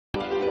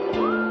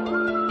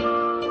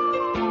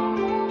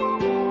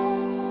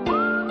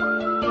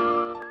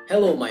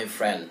Hello my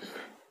friend,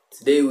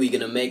 today we're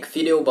gonna make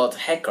video about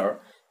hacker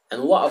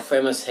and what a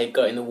famous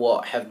hacker in the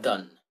world have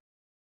done.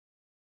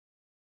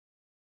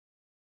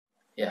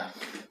 Yeah,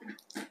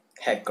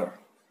 hacker.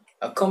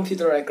 A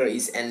computer hacker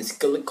is an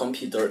skilled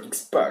computer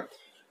expert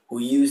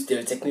who use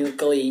their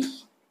technical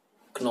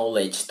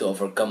knowledge to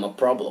overcome a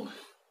problem.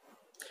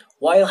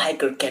 While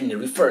hacker can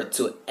refer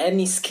to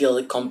any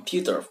skilled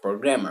computer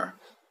programmer,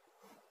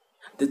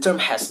 the term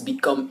has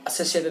become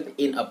associated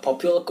in a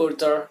popular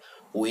culture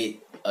with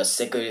a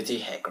security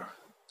hacker,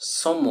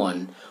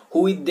 someone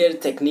who with their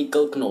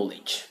technical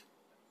knowledge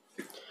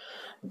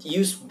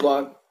use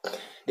bug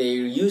they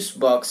use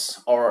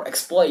bugs or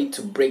exploit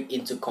to break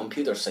into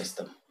computer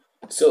system.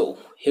 So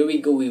here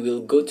we go, we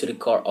will go to the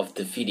core of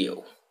the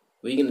video.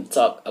 We're gonna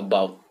talk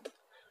about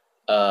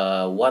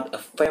what a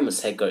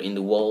famous hacker in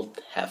the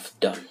world have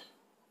done.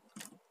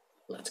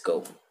 Let's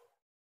go.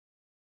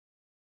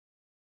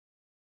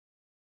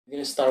 We're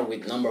gonna start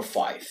with number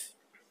 5,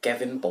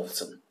 Kevin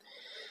Paulson.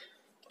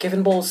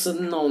 Kevin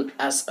Paulson, known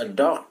as a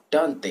Dark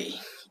Dante,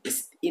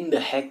 is in the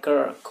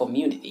hacker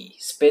community,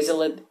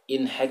 specialized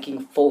in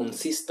hacking phone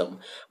system,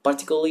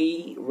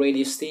 particularly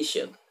radio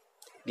station.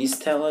 This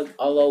talent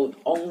allowed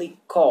only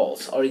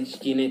calls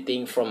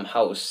originating from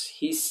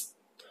his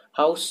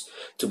house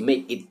to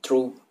make it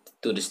through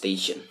to the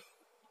station.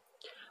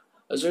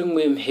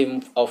 Assuring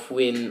him of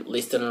win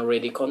listener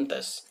radio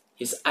contest.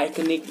 His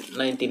iconic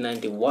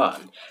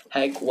 1991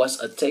 hack was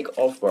a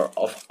takeover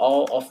of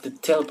all of the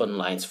telephone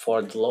lines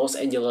for the Los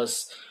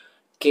Angeles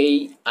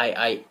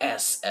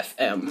KIIS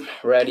FM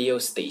radio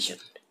station,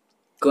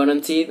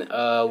 guaranteed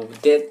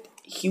that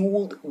he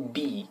would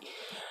be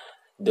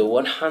the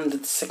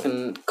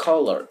 102nd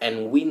caller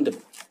and win the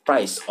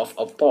prize of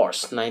a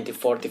Porsche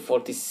 940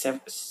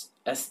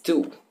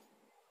 S2.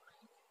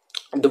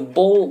 The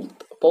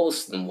bold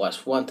Paulson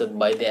was wanted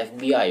by the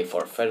FBI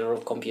for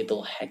federal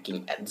computer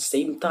hacking. At the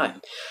same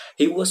time,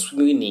 he was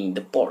winning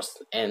the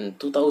Porsche and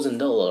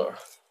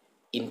 $2,000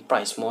 in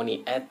prize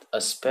money at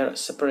a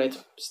separate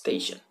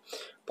station.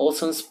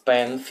 Paulson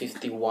spent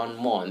 51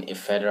 months in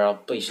federal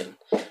prison,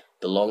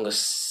 the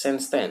longest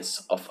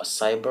sentence of a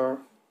cyber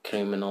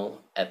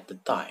criminal at the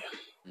time.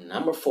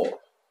 Number 4.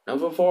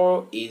 Number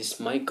 4 is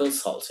Michael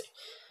Salce,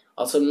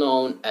 also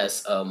known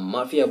as a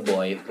mafia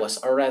boy, was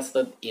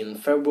arrested in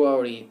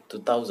February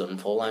 2000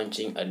 for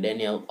launching a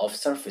denial of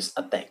service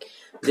attack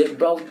that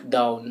brought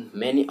down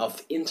many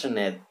of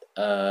internet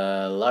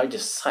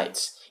largest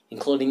sites,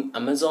 including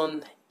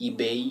Amazon,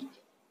 eBay,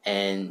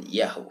 and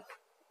Yahoo.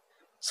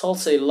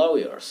 Salce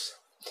lawyers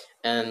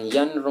and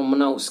Jan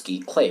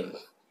Romanowski claim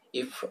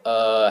if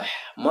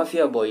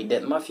mafia boy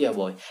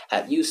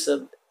had used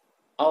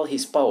all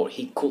his power,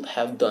 he could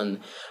have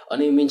done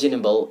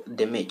unimaginable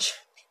damage.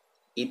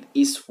 It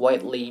is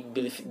widely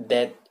believed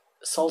that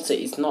Salce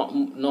is not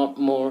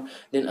more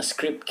than a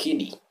script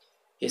kiddie.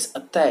 His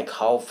attack,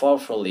 how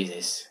powerful it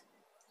is.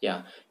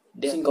 Yeah,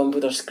 there's a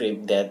computer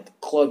script that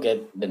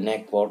clogged the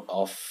network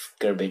of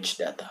garbage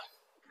data.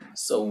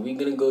 So we're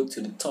gonna go to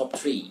the top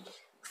 3.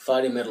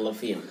 Vladimir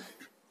Levin.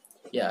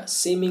 Yeah,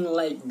 seeming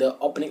like the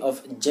opening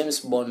of a James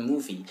Bond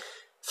movie,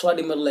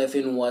 Vladimir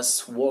Levin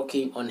was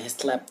working on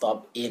his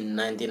laptop in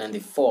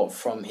 1994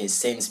 from his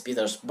St.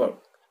 Petersburg,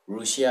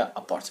 Russia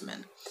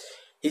apartment.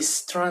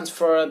 He's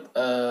transferred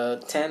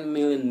 $10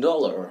 million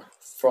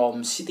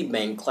from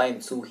Citibank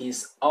client to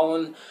his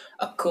own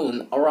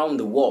account around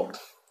the world.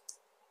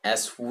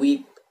 As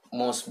with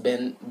most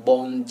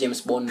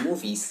James Bond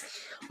movies,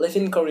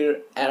 Levin's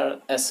career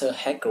as a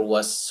hacker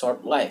was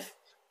short-lived,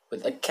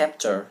 with a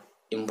capture,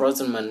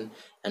 imprisonment,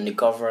 and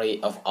recovery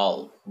of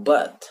all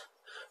but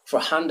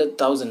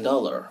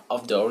 $400,000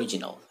 of the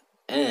original,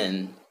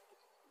 and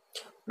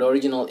the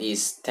original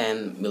is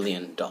 $10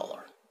 million.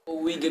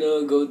 We're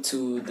gonna go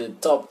to the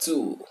top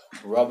 2,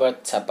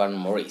 Robert Tappan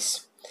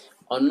Morris.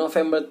 On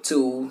November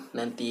 2,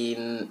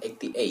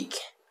 1988,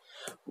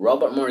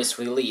 Robert Morris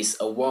released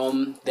a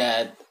worm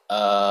that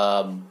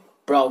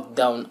broke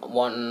down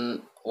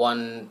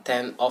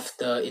one-tenth of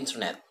the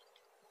internet.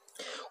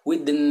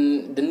 With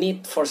the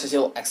need for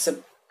social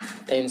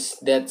acceptance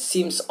that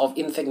seems to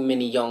infect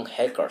many young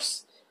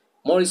hackers,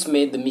 Morris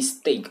made the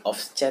mistake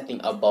of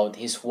chatting about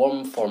his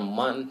worm for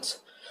months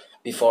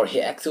before he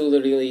actually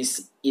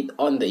released it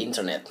on the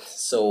internet,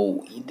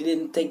 so it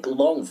didn't take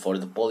long for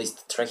the police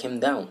to track him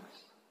down.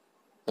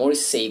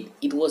 Morris said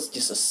it was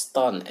just a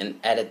stunt and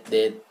added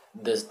that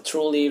the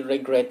truly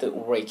regretted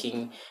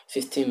raking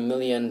 $15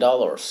 million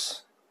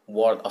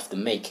worth of the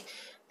make,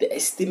 the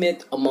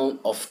estimate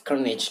amount of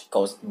carnage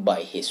caused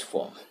by his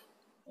form.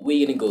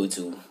 We're gonna go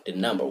to the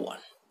number 1,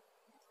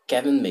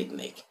 Kevin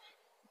Mitnick.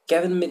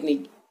 Kevin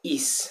Mitnick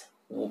is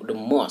the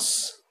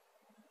most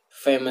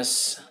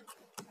famous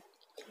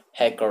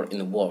hacker in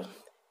the world,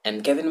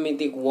 and Kevin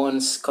Mitnick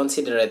once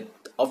considered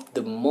of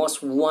the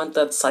most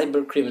wanted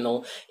cyber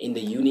criminal in the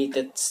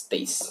United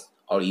States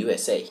or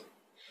USA.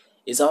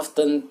 Is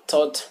often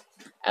thought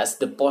as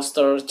the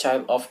poster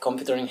child of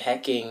computer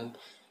hacking.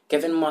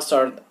 Kevin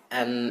mastered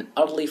an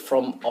early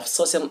form of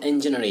social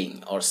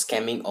engineering or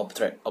scamming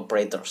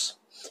operators.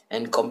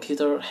 and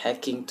computer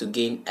hacking to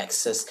gain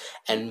access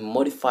and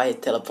modify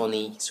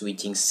telephony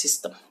switching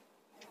system.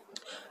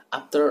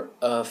 After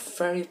a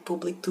very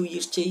public 2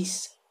 year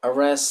chase,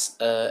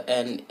 arrest,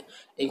 and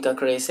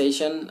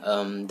incarceration,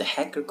 the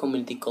hacker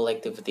community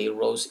collectively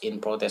rose in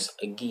protest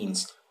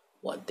against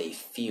what they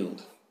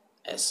viewed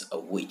as a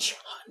witch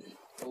hunt.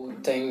 So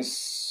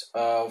thanks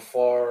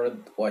for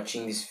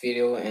watching this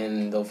video,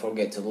 and don't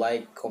forget to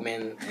like,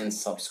 comment, and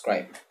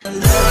subscribe.